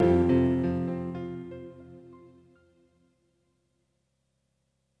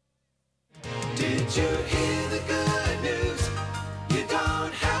Did you hear the good news? You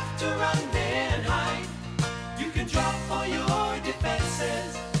don't have to run and hide. You can drop all your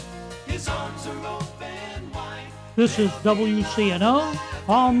defenses. His arms are open wide. This is WCNO,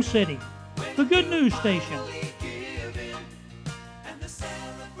 Palm City, the good news station.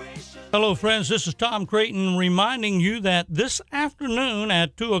 Hello, friends. This is Tom Creighton reminding you that this afternoon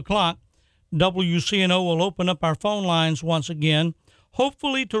at 2 o'clock, WCNO will open up our phone lines once again,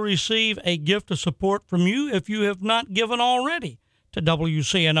 hopefully to receive a gift of support from you if you have not given already to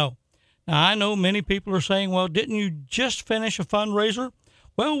WCNO. Now, I know many people are saying, well, didn't you just finish a fundraiser?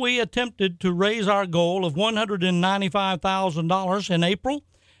 Well, we attempted to raise our goal of $195,000 in April,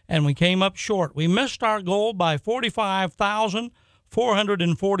 and we came up short. We missed our goal by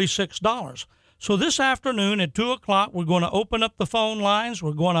 $45,446. So this afternoon at 2 o'clock, we're going to open up the phone lines.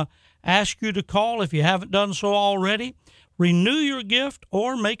 We're going to ask you to call if you haven't done so already. Renew your gift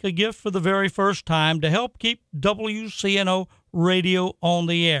or make a gift for the very first time to help keep WCNO Radio on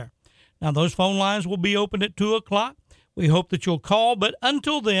the air. Now, those phone lines will be open at 2 o'clock. We hope that you'll call, but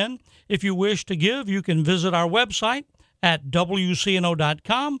until then, if you wish to give, you can visit our website at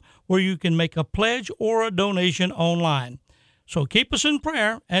WCNO.com, where you can make a pledge or a donation online. So keep us in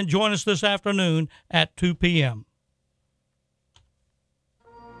prayer and join us this afternoon at 2 p.m.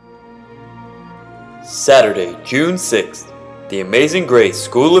 Saturday, June 6th, the Amazing Grace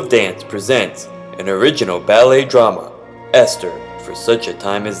School of Dance presents an original ballet drama, Esther, for such a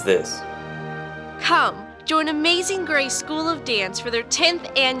time as this. Come, join Amazing Grace School of Dance for their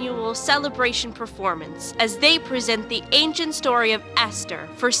 10th annual celebration performance as they present the ancient story of Esther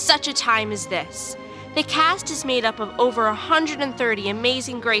for such a time as this. The cast is made up of over 130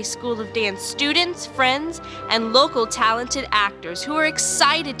 Amazing Grace School of Dance students, friends, and local talented actors who are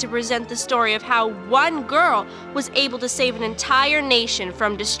excited to present the story of how one girl was able to save an entire nation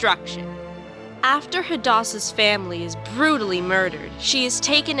from destruction. After Hadassah's family is brutally murdered, she is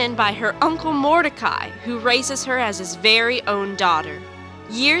taken in by her uncle Mordecai, who raises her as his very own daughter.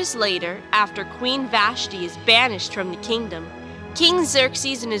 Years later, after Queen Vashti is banished from the kingdom, King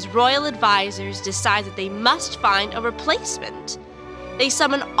Xerxes and his royal advisors decide that they must find a replacement. They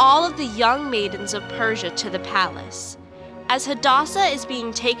summon all of the young maidens of Persia to the palace. As Hadassah is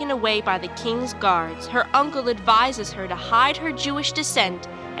being taken away by the king's guards, her uncle advises her to hide her Jewish descent,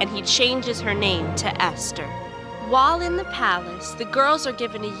 and he changes her name to Esther. While in the palace, the girls are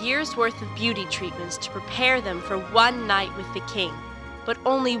given a year's worth of beauty treatments to prepare them for one night with the king. But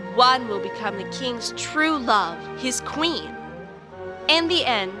only one will become the king's true love, his queen. In the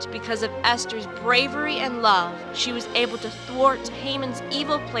end, because of Esther's bravery and love, she was able to thwart Haman's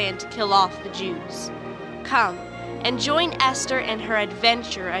evil plan to kill off the Jews. Come and join Esther and her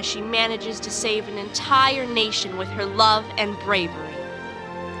adventure as she manages to save an entire nation with her love and bravery.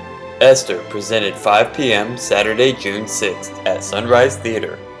 Esther, presented 5 p.m. Saturday, June 6th at Sunrise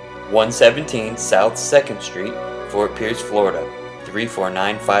Theater, 117 South 2nd Street, Fort Pierce, Florida,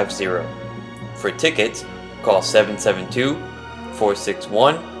 34950. For tickets, call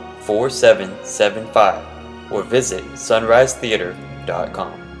 772-461-4775 or visit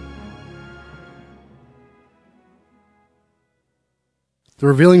sunrisetheater.com. The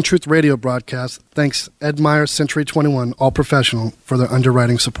Revealing Truth radio broadcast thanks Ed Meyer Century 21 All Professional for their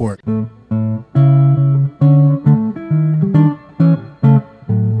underwriting support.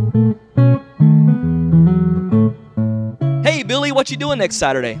 Hey, Billy, what you doing next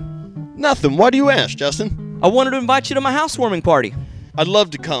Saturday? Nothing. Why do you ask, Justin? I wanted to invite you to my housewarming party. I'd love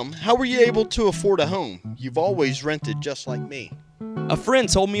to come. How were you able to afford a home? You've always rented just like me. A friend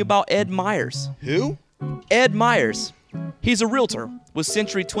told me about Ed Myers. Who? Ed Myers. He's a realtor with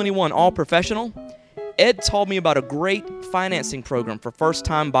Century 21 All Professional. Ed told me about a great financing program for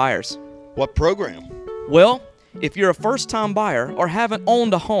first-time buyers. What program? Well, if you're a first-time buyer or haven't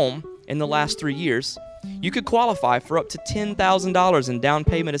owned a home in the last 3 years, you could qualify for up to $10,000 in down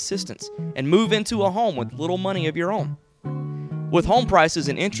payment assistance and move into a home with little money of your own. With home prices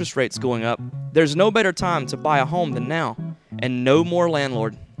and interest rates going up, there's no better time to buy a home than now, and no more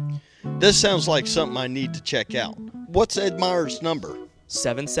landlord. This sounds like something I need to check out. What's Ed Meyer's number?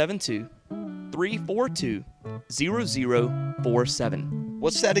 772-342-0047.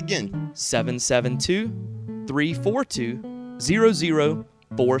 What's that again?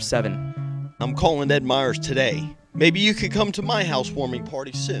 772-342-0047. I'm calling Ed Myers today. Maybe you could come to my housewarming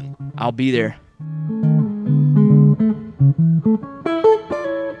party soon. I'll be there.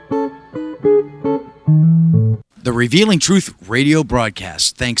 The Revealing Truth radio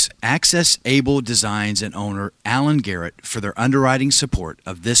broadcast thanks Access Able Designs and owner Alan Garrett for their underwriting support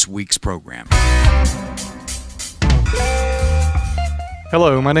of this week's program.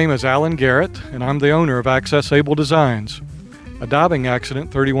 Hello, my name is Alan Garrett, and I'm the owner of Access Able Designs. A diving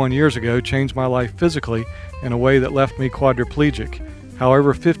accident 31 years ago changed my life physically in a way that left me quadriplegic.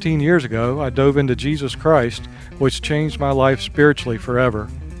 However, 15 years ago, I dove into Jesus Christ, which changed my life spiritually forever.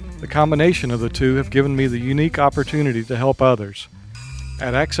 The combination of the two have given me the unique opportunity to help others.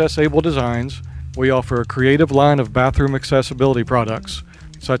 At Access Able Designs, we offer a creative line of bathroom accessibility products,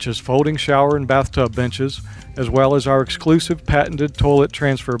 such as folding shower and bathtub benches, as well as our exclusive patented toilet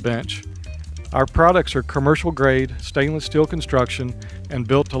transfer bench. Our products are commercial grade, stainless steel construction, and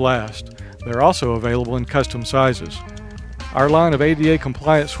built to last. They're also available in custom sizes. Our line of ADA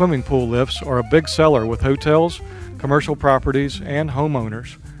compliant swimming pool lifts are a big seller with hotels, commercial properties, and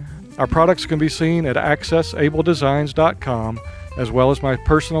homeowners. Our products can be seen at accessabledesigns.com, as well as my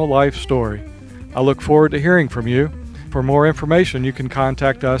personal life story. I look forward to hearing from you. For more information, you can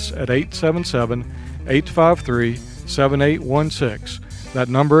contact us at 877-853-7816. That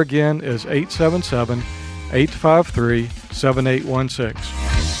number again is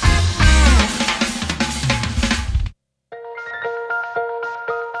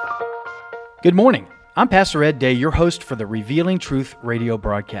Good morning. I'm Pastor Ed Day, your host for the Revealing Truth radio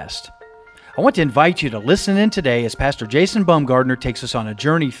broadcast. I want to invite you to listen in today as Pastor Jason Bumgardner takes us on a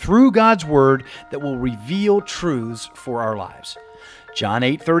journey through God's Word that will reveal truths for our lives. John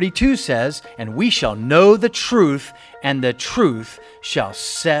 8:32 says, "And we shall know the truth, and the truth shall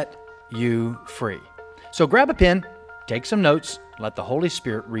set you free." So grab a pen, take some notes, let the Holy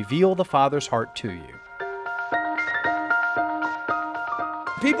Spirit reveal the Father's heart to you.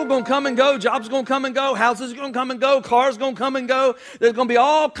 People going to come and go, jobs going to come and go, houses going to come and go, cars going to come and go. There's going to be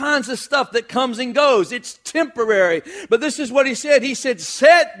all kinds of stuff that comes and goes. It's temporary. But this is what he said. He said,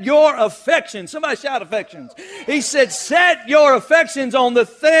 set your affections. Somebody shout affections. He said, set your affections on the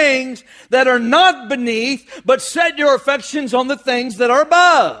things that are not beneath, but set your affections on the things that are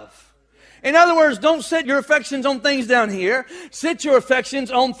above. In other words, don't set your affections on things down here. Set your affections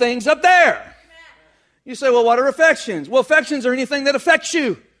on things up there. You say, well, what are affections? Well, affections are anything that affects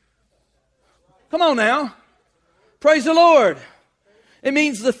you. Come on now. Praise the Lord. It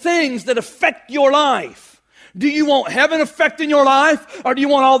means the things that affect your life. Do you want heaven affecting your life, or do you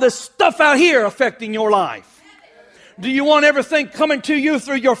want all this stuff out here affecting your life? Do you want everything coming to you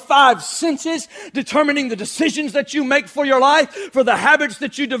through your five senses, determining the decisions that you make for your life, for the habits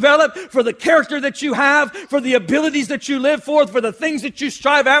that you develop, for the character that you have, for the abilities that you live for the things that you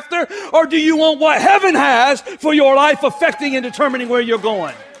strive after? Or do you want what heaven has for your life affecting and determining where you're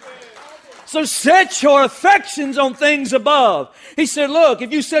going? So set your affections on things above. He said, look,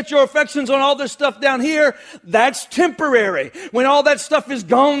 if you set your affections on all this stuff down here, that's temporary. When all that stuff is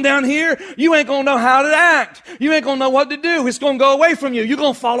gone down here, you ain't going to know how to act. You ain't going to know what to do. It's going to go away from you. You're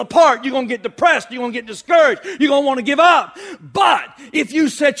going to fall apart. You're going to get depressed. You're going to get discouraged. You're going to want to give up. But if you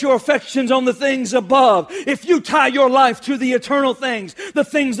set your affections on the things above, if you tie your life to the eternal things, the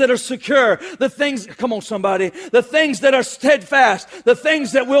things that are secure, the things, come on somebody, the things that are steadfast, the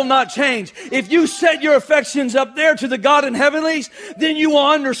things that will not change, if you set your affections up there to the God in heavenlies, then you will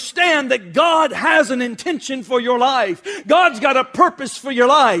understand that God has an intention for your life. God's got a purpose for your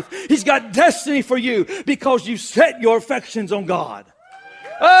life. He's got destiny for you because you set your affections on God.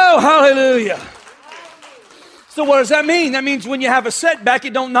 Oh, hallelujah. So what does that mean? That means when you have a setback,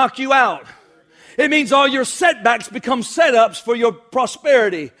 it don't knock you out. It means all your setbacks become setups for your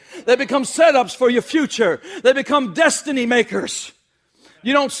prosperity. They become setups for your future. They become destiny makers.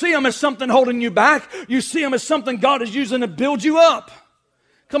 You don't see them as something holding you back. You see them as something God is using to build you up.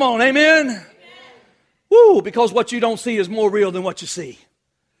 Come on, amen? Woo, because what you don't see is more real than what you see.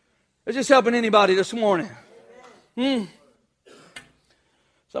 Is this helping anybody this morning?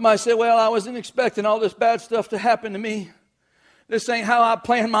 Somebody said, well, I wasn't expecting all this bad stuff to happen to me. This ain't how I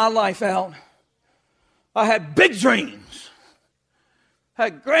planned my life out. I had big dreams.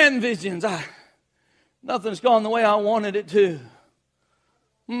 Had grand visions. Nothing's gone the way I wanted it to.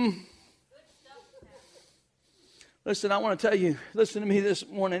 Listen, I want to tell you, listen to me this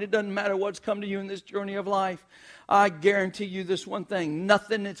morning. It doesn't matter what's come to you in this journey of life. I guarantee you this one thing.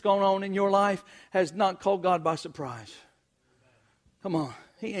 Nothing that's going on in your life has not caught God by surprise. Come on.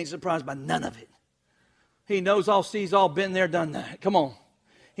 He ain't surprised by none of it. He knows all, sees all, been there, done that. Come on.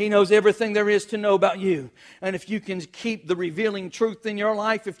 He knows everything there is to know about you. And if you can keep the revealing truth in your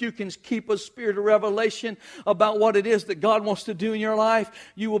life, if you can keep a spirit of revelation about what it is that God wants to do in your life,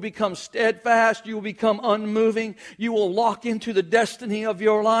 you will become steadfast, you will become unmoving, you will lock into the destiny of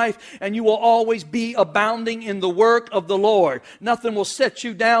your life, and you will always be abounding in the work of the Lord. Nothing will set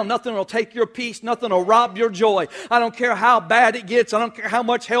you down, nothing will take your peace, nothing will rob your joy. I don't care how bad it gets, I don't care how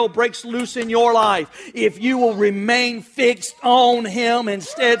much hell breaks loose in your life. If you will remain fixed on Him and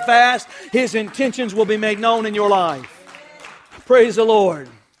steadfast, His intentions will be made known in your life. Praise the Lord.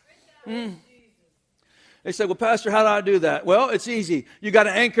 They say, well, Pastor, how do I do that? Well, it's easy. You got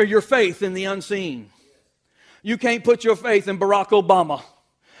to anchor your faith in the unseen. You can't put your faith in Barack Obama.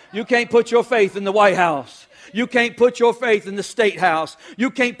 You can't put your faith in the White House. You can't put your faith in the State House.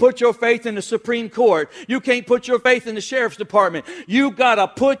 You can't put your faith in the Supreme Court. You can't put your faith in the Sheriff's Department. You got to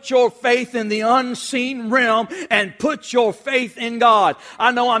put your faith in the unseen realm and put your faith in God.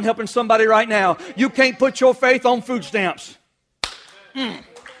 I know I'm helping somebody right now. You can't put your faith on food stamps.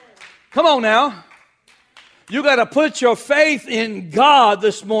 Come on now. You got to put your faith in God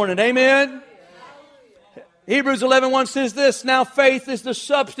this morning. Amen. Hebrews 11:1 says this, now faith is the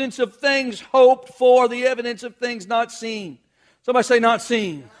substance of things hoped for, the evidence of things not seen. Somebody say not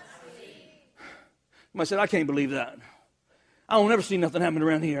seen. Somebody said, I can't believe that. I don't ever see nothing happen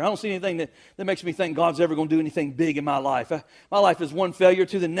around here. I don't see anything that makes me think God's ever going to do anything big in my life. My life is one failure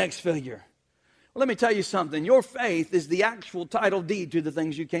to the next failure. Well, let me tell you something. Your faith is the actual title deed to the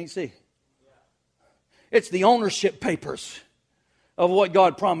things you can't see. It's the ownership papers of what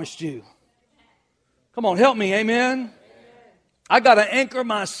God promised you. Come on, help me, amen? I got to anchor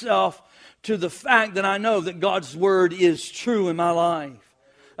myself to the fact that I know that God's word is true in my life.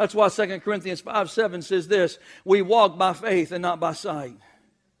 That's why 2 Corinthians 5:7 says this, we walk by faith and not by sight.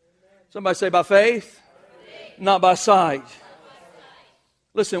 Somebody say by faith, not by sight.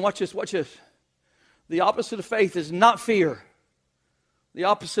 Listen, watch this, watch this. The opposite of faith is not fear. The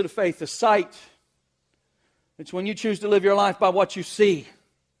opposite of faith is sight. It's when you choose to live your life by what you see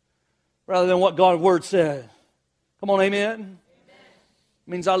rather than what God's word said. Come on, amen? It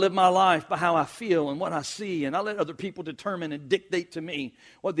means I live my life by how I feel and what I see, and I let other people determine and dictate to me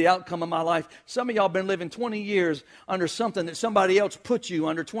what the outcome of my life. Some of y'all been living 20 years under something that somebody else put you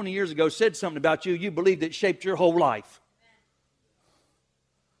under 20 years ago, said something about you, you believed it shaped your whole life.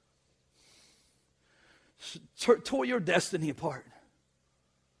 Tore your destiny apart.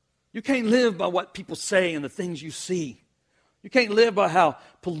 You can't live by what people say and the things you see. You can't live by how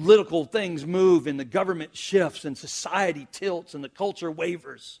political things move and the government shifts and society tilts and the culture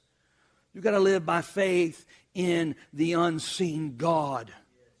wavers. You've got to live by faith in the unseen God.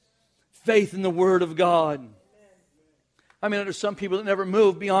 Faith in the Word of God. I mean, there's some people that never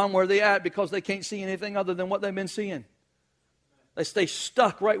move beyond where they're at because they can't see anything other than what they've been seeing. They stay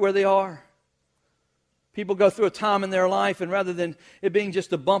stuck right where they are. People go through a time in their life, and rather than it being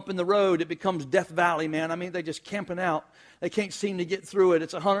just a bump in the road, it becomes Death Valley, man. I mean, they're just camping out. They can't seem to get through it.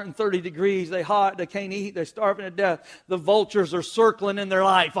 It's 130 degrees. They're hot. They can't eat. They're starving to death. The vultures are circling in their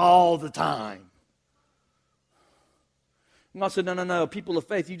life all the time. And God said, no. People of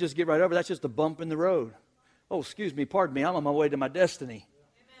faith, you just get right over. That's just a bump in the road. Oh, excuse me. Pardon me. I'm on my way to my destiny.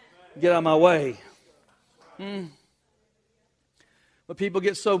 Get out of my way. But people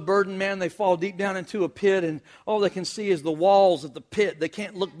get so burdened, man, they fall deep down into a pit, and all they can see is the walls of the pit. They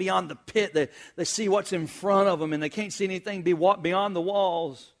can't look beyond the pit. They see what's in front of them, and they can't see anything beyond the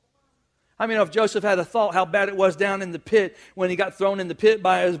walls. I mean, if Joseph had a thought how bad it was down in the pit when he got thrown in the pit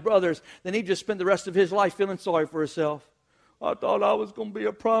by his brothers, then he'd just spend the rest of his life feeling sorry for himself. I thought I was going to be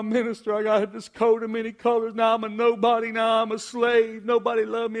a prime minister. I got this coat of many colors. Now I'm a nobody. Now I'm a slave. Nobody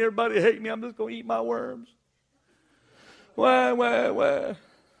loved me. Everybody hate me. I'm just going to eat my worms. Well.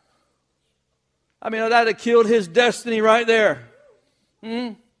 I mean, that had killed his destiny right there.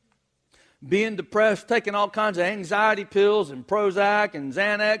 Being depressed, taking all kinds of anxiety pills and Prozac and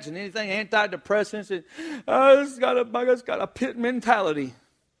Xanax and anything, antidepressants. And I just got a pit mentality.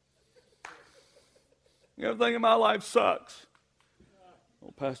 Everything in my life sucks.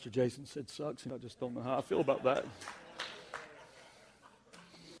 Oh, Pastor Jason said sucks. I just don't know how I feel about that.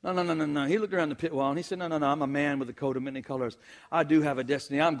 No. He looked around the pit wall and he said, no, I'm a man with a coat of many colors. I do have a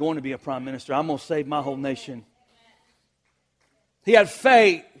destiny. I'm going to be a prime minister. I'm going to save my whole nation. He had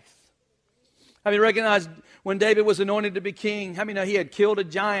faith. How many recognize when David was anointed to be king? How many know he had killed a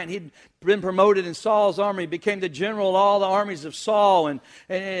giant? He'd been promoted in Saul's army, became the general of all the armies of Saul, and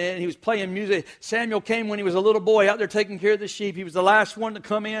he was playing music. Samuel came when he was a little boy out there taking care of the sheep. He was the last one to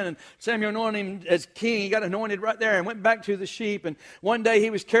come in, and Samuel anointed him as king. He got anointed right there and went back to the sheep. And one day he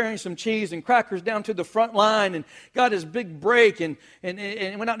was carrying some cheese and crackers down to the front line and got his big break and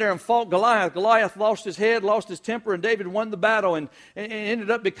went out there and fought Goliath. Goliath lost his head, lost his temper, and David won the battle and ended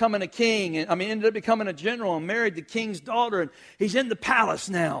up becoming a king. Ended up becoming a general and married the king's daughter. And he's in the palace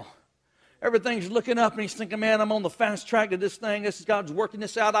now. Everything's looking up, and he's thinking, man, I'm on the fast track to this thing. This is God's working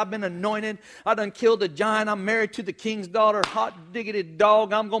this out. I've been anointed. I done killed a giant. I'm married to the king's daughter. Hot diggity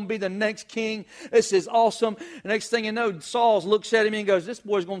dog. I'm going to be the next king. This is awesome. The next thing you know, Saul looks at him and goes, this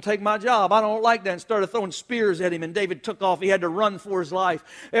boy's going to take my job. I don't like that. And started throwing spears at him, and David took off. He had to run for his life.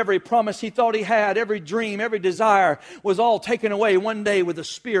 Every promise he thought he had, every dream, every desire was all taken away one day with a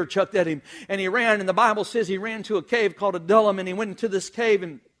spear chucked at him. And he ran, and the Bible says he ran to a cave called Adullam, and he went into this cave,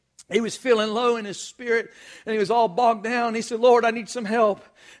 and he was feeling low in his spirit, and he was all bogged down. He said, Lord, I need some help.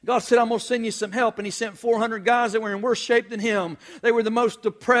 God said, I'm going to send you some help. And he sent 400 guys that were in worse shape than him. They were the most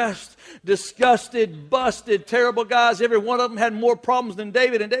depressed, disgusted, busted, terrible guys. Every one of them had more problems than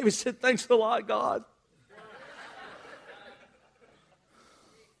David. And David said, thanks a lot, God.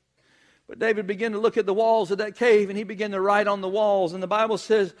 But David began to look at the walls of that cave, and he began to write on the walls. And the Bible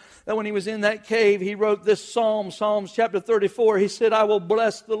says that when he was in that cave, he wrote this psalm, Psalms chapter 34. He said, I will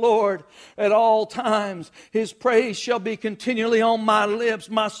bless the Lord at all times. His praise shall be continually on my lips.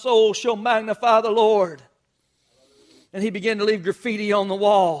 My soul shall magnify the Lord. And he began to leave graffiti on the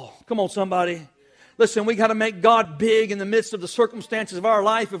wall. Come on, somebody. Listen, we got to make God big in the midst of the circumstances of our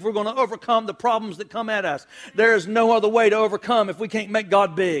life if we're going to overcome the problems that come at us. There is no other way to overcome if we can't make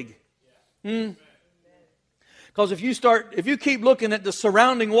God big. Because if you keep looking at the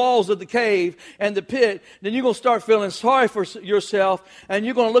surrounding walls of the cave and the pit, then you're going to start feeling sorry for yourself, and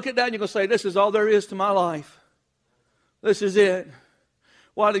you're going to look at that and you're going to say, this is all there is to my life. This is it.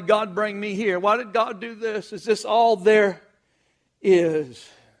 Why did God bring me here? Why did God do this? Is this all there is?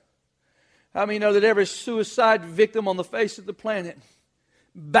 How many know that every suicide victim on the face of the planet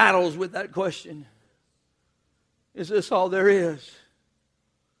battles with that question? Is this all there is?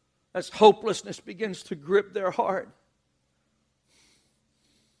 As hopelessness begins to grip their heart.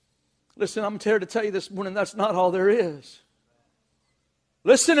 Listen, I'm here to tell you this morning, that's not all there is.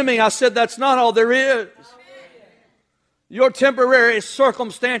 Listen to me, I said that's not all there is. Your temporary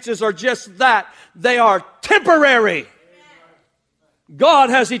circumstances are just that. They are temporary. God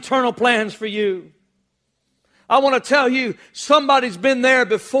has eternal plans for you. I want to tell you, somebody's been there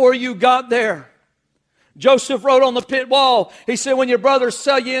before you got there. Joseph wrote on the pit wall, he said, when your brothers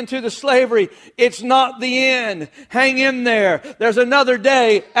sell you into the slavery, it's not the end. Hang in there. There's another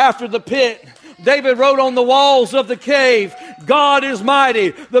day after the pit. David wrote on the walls of the cave, God is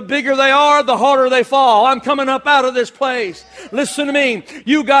mighty. The bigger they are, the harder they fall. I'm coming up out of this place. Listen to me.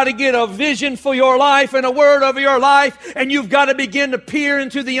 You got to get a vision for your life and a word over your life, and you've got to begin to peer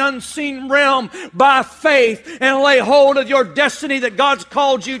into the unseen realm by faith and lay hold of your destiny that God's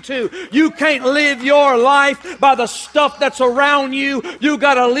called you to. You can't live your life by the stuff that's around you. You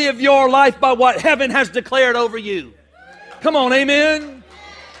got to live your life by what heaven has declared over you. Come on, amen.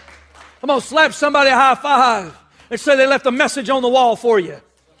 Come on, slap somebody a high five and say they left a message on the wall for you.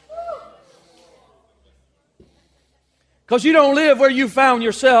 Because you don't live where you found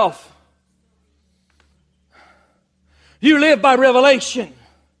yourself. You live by revelation.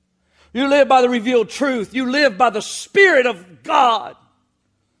 You live by the revealed truth. You live by the Spirit of God.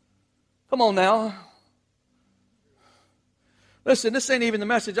 Come on now. Listen, this ain't even the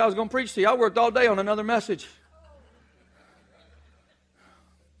message I was going to preach to you. I worked all day on another message.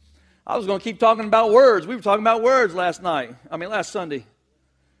 I was going to keep talking about words. We were talking about words last Sunday.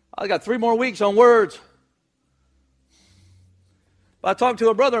 I got 3 more weeks on words. But I talked to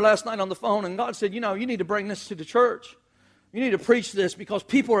a brother last night on the phone, and God said, you need to bring this to the church. You need to preach this because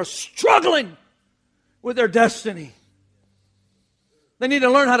people are struggling with their destiny. They need to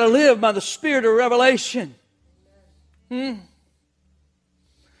learn how to live by the Spirit of revelation. You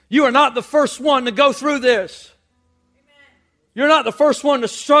are not the first one to go through this. You're not the first one to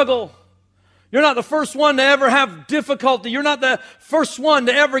struggle. You're not the first one to ever have difficulty. You're not the first one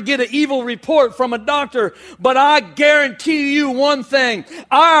to ever get an evil report from a doctor. But I guarantee you one thing.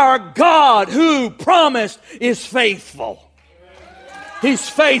 Our God who promised is faithful. He's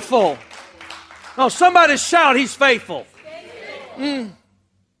faithful. Oh, somebody shout, He's faithful.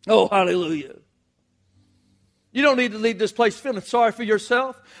 Oh, hallelujah. You don't need to leave this place feeling sorry for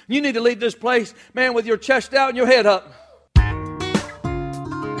yourself. You need to leave this place, man, with your chest out and your head up.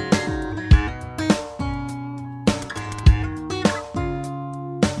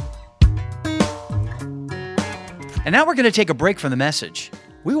 And now we're going to take a break from the message.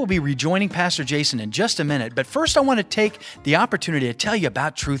 We will be rejoining Pastor Jason in just a minute, but first I want to take the opportunity to tell you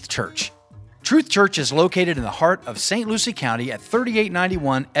about Truth Church. Truth Church is located in the heart of St. Lucie County at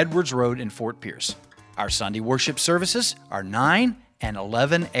 3891 Edwards Road in Fort Pierce. Our Sunday worship services are 9 and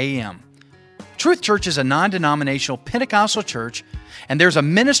 11 a.m. Truth Church is a non-denominational Pentecostal church, and there's a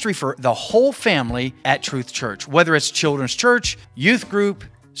ministry for the whole family at Truth Church. Whether it's children's church, youth group,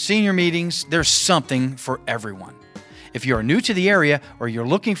 senior meetings, there's something for everyone. If you are new to the area or you're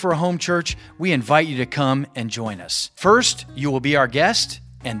looking for a home church, we invite you to come and join us. First, you will be our guest,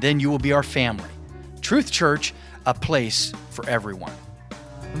 and then you will be our family. Truth Church, a place for everyone.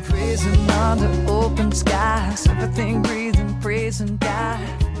 Praising under open skies, everything breathing, praising God.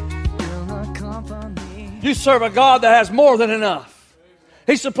 You serve a God that has more than enough.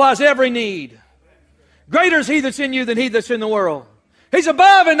 He supplies every need. Greater is He that's in you than he that's in the world. He's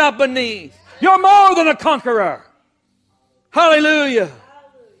above and not beneath. You're more than a conqueror. Hallelujah.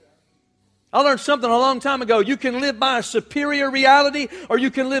 I learned something a long time ago. You can live by a superior reality or you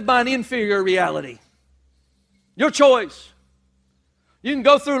can live by an inferior reality. Your choice. You can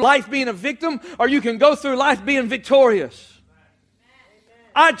go through life being a victim or you can go through life being victorious.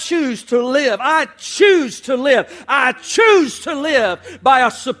 I choose to live. I choose to live. I choose to live by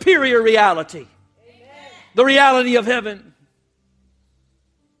a superior reality. The reality of heaven.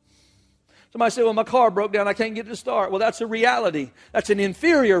 Somebody said, well, my car broke down. I can't get it to start. Well, that's a reality. That's an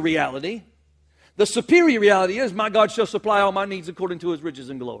inferior reality. The superior reality is my God shall supply all my needs according to His riches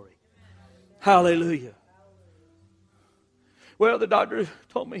and glory. Hallelujah. Well, the doctor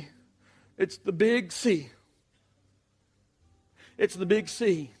told me it's the big C. It's the big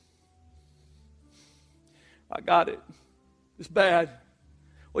C. I got it. It's bad.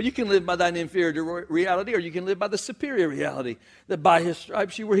 Well, you can live by that inferior reality or you can live by the superior reality that by His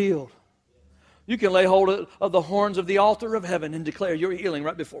stripes you were healed. You can lay hold of the horns of the altar of heaven and declare your healing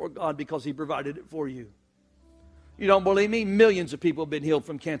right before God because He provided it for you. You don't believe me? Millions of people have been healed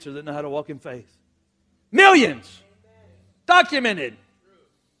from cancer that know how to walk in faith. Millions! Documented.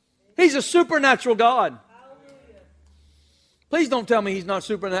 He's a supernatural God. Please don't tell me He's not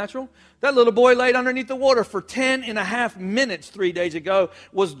supernatural. That little boy laid underneath the water for 10.5 minutes 3 days ago,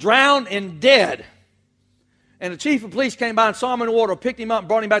 was drowned and dead. And the chief of police came by and saw him in the water, picked him up and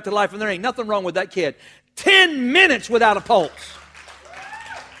brought him back to life, and there ain't nothing wrong with that kid. 10 minutes without a pulse.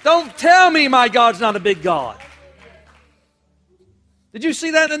 Don't tell me my God's not a big God. Did you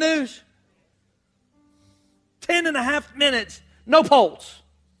see that in the news? 10.5 minutes, no pulse.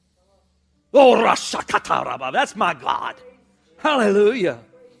 Oh, Rashakatarabah, that's my God. Hallelujah.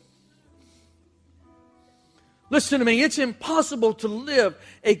 Listen to me, it's impossible to live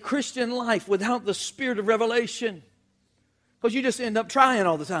a Christian life without the spirit of revelation. Because you just end up trying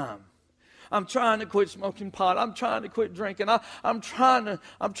all the time. I'm trying to quit smoking pot. I'm trying to quit drinking. I'm trying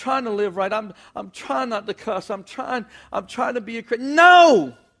to live right. I'm trying not to cuss. I'm trying to be a Christian.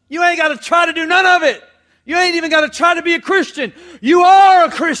 No! You ain't got to try to do none of it. You ain't even got to try to be a Christian. You are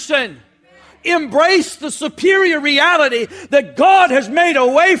a Christian. Embrace the superior reality that God has made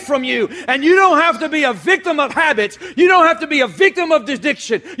away from you. And you don't have to be a victim of habits. You don't have to be a victim of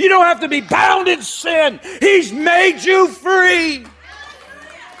addiction. You don't have to be bound in sin. He's made you free.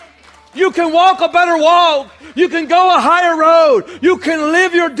 You can walk a better walk. You can go a higher road. You can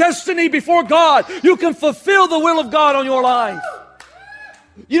live your destiny before God. You can fulfill the will of God on your life.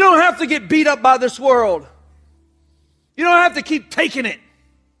 You don't have to get beat up by this world. You don't have to keep taking it.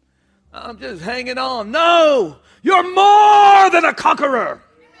 I'm just hanging on. No, you're more than a conqueror.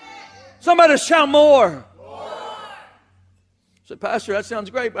 Somebody shout more. I said, Pastor, that sounds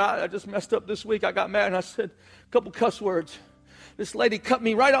great, but I just messed up this week. I got mad and I said a couple cuss words. This lady cut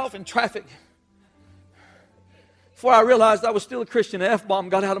me right off in traffic. Before I realized I was still a Christian, an F-bomb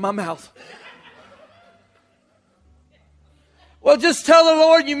got out of my mouth. Well, just tell the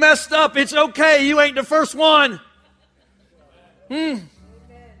Lord you messed up. It's okay. You ain't the first one.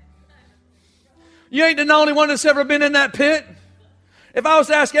 You ain't the only one that's ever been in that pit. If I was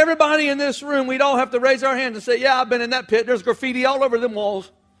to ask everybody in this room, we'd all have to raise our hands and say, yeah, I've been in that pit. There's graffiti all over them walls.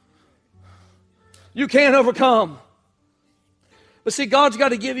 You can't overcome. But see, God's got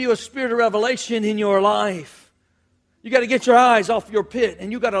to give you a spirit of revelation in your life. You got to get your eyes off your pit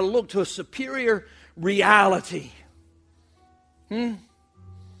and you got to look to a superior reality. You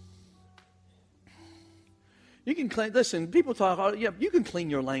can clean, listen, people talk, oh, yeah, you can clean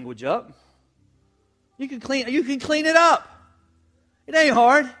your language up. You can clean it up. It ain't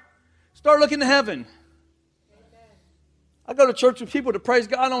hard. Start looking to heaven. I go to church with people to praise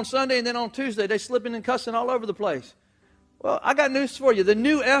God on Sunday, and then on Tuesday they slipping and cussing all over the place. Well, I got news for you. The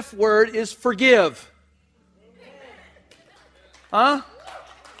new F word is forgive. Huh?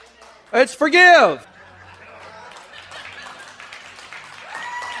 It's forgive.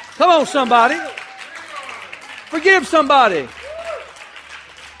 Come on, somebody. Forgive somebody.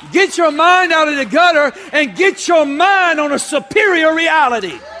 Get your mind out of the gutter and get your mind on a superior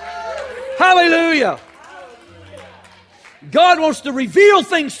reality. Hallelujah. God wants to reveal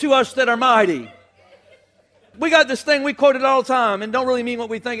things to us that are mighty. We got this thing, we quote it all the time and don't really mean what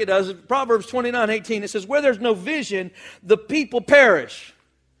we think it does. Proverbs 29:18, it says, where there's no vision, the people perish.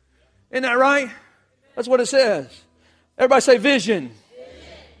 Isn't that right? That's what it says. Everybody say vision.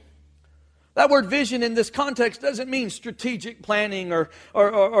 That word vision in this context doesn't mean strategic planning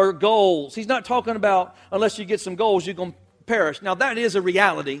or goals. He's not talking about unless you get some goals, you're going to perish. Now, that is a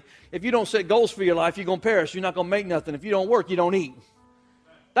reality. If you don't set goals for your life, you're going to perish. You're not going to make nothing. If you don't work, you don't eat.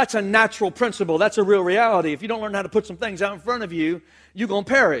 That's a natural principle. That's a real reality. If you don't learn how to put some things out in front of you, you're going to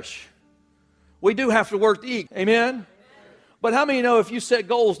perish. We do have to work to eat. Amen? But how many know if you set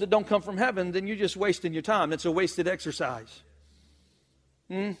goals that don't come from heaven, then you're just wasting your time? It's a wasted exercise.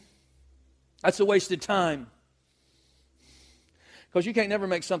 That's a wasted time. Because you can't never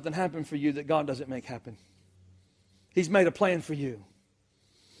make something happen for you that God doesn't make happen. He's made a plan for you.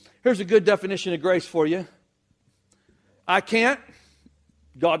 Here's a good definition of grace for you. I can't,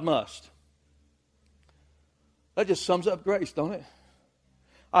 God must. That just sums up grace, don't it?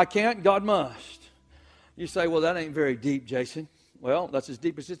 I can't, God must. You say, well, that ain't very deep, Jason. Well, that's as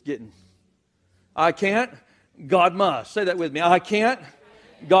deep as it's getting. I can't, God must. Say that with me. I can't,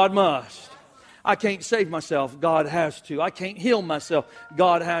 God must. I can't save myself. God has to. I can't heal myself.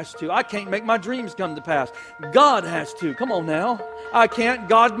 God has to. I can't make my dreams come to pass. God has to. Come on now. I can't.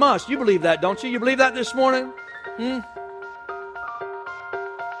 God must. You believe that, don't you? You believe that this morning?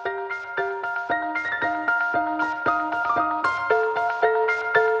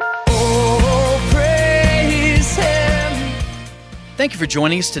 Thank you for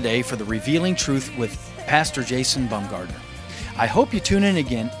joining us today for the Revealing Truth with Pastor Jason Bumgardner. I hope you tune in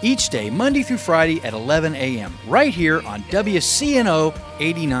again each day, Monday through Friday at 11 a.m., right here on WCNO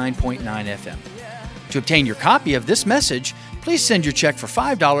 89.9 FM. To obtain your copy of this message, please send your check for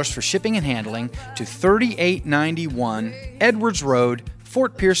 $5 for shipping and handling to 3891 Edwards Road,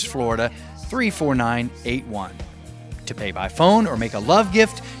 Fort Pierce, Florida, 34981. To pay by phone or make a love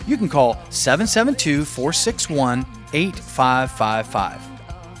gift, you can call 772-461-8555.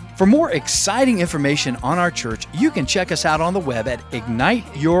 For more exciting information on our church, you can check us out on the web at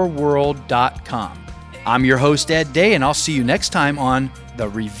igniteyourworld.com. I'm your host, Ed Day, and I'll see you next time on The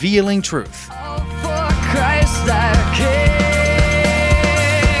Revealing Truth. Christ our King.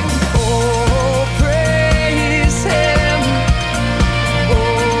 Oh, praise Him.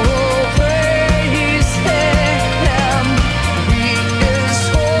 Oh, praise Him. He is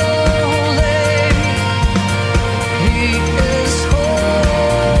holy. He is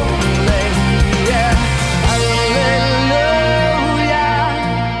holy. Yeah. Hallelujah.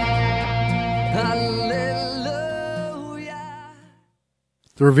 Hallelujah.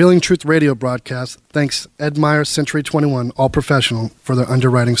 The Revealing Truth radio broadcast thanks Ed Meyer, Century 21, All Professional, for their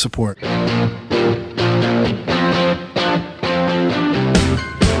underwriting support.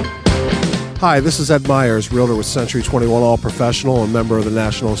 Hi, this is Ed Myers, Realtor with Century 21 All Professional and member of the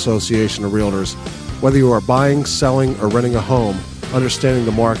National Association of Realtors. Whether you are buying, selling, or renting a home, understanding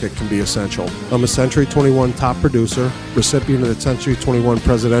the market can be essential. I'm a Century 21 top producer, recipient of the Century 21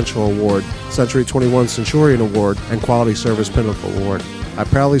 Presidential Award, Century 21 Centurion Award, and Quality Service Pinnacle Award. I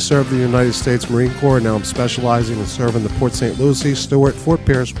proudly served the United States Marine Corps, and now I'm specializing in serving the Port St. Lucie, Stewart, Fort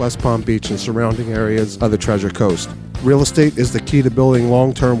Pierce, West Palm Beach, and surrounding areas of the Treasure Coast. Real estate is the key to building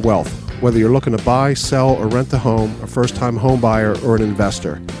long-term wealth. Whether you're looking to buy, sell, or rent a home, a first-time home buyer, or an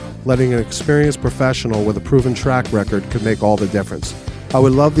investor, letting an experienced professional with a proven track record can make all the difference. I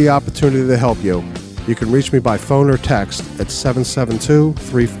would love the opportunity to help you. You can reach me by phone or text at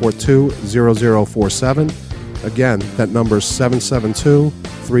 772-342-0047. Again, that number is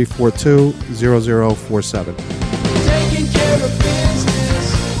 772-342-0047. Taking care of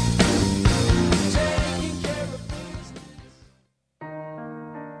business.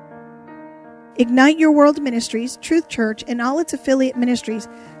 Ignite Your World Ministries, Truth Church, and all its affiliate ministries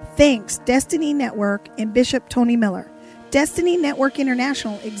thanks Destiny Network and Bishop Tony Miller. Destiny Network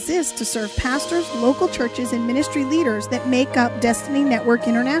International exists to serve pastors, local churches, and ministry leaders that make up Destiny Network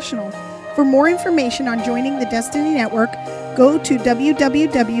International. For more information on joining the Destiny Network, go to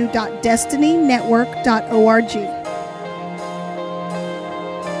www.destinynetwork.org.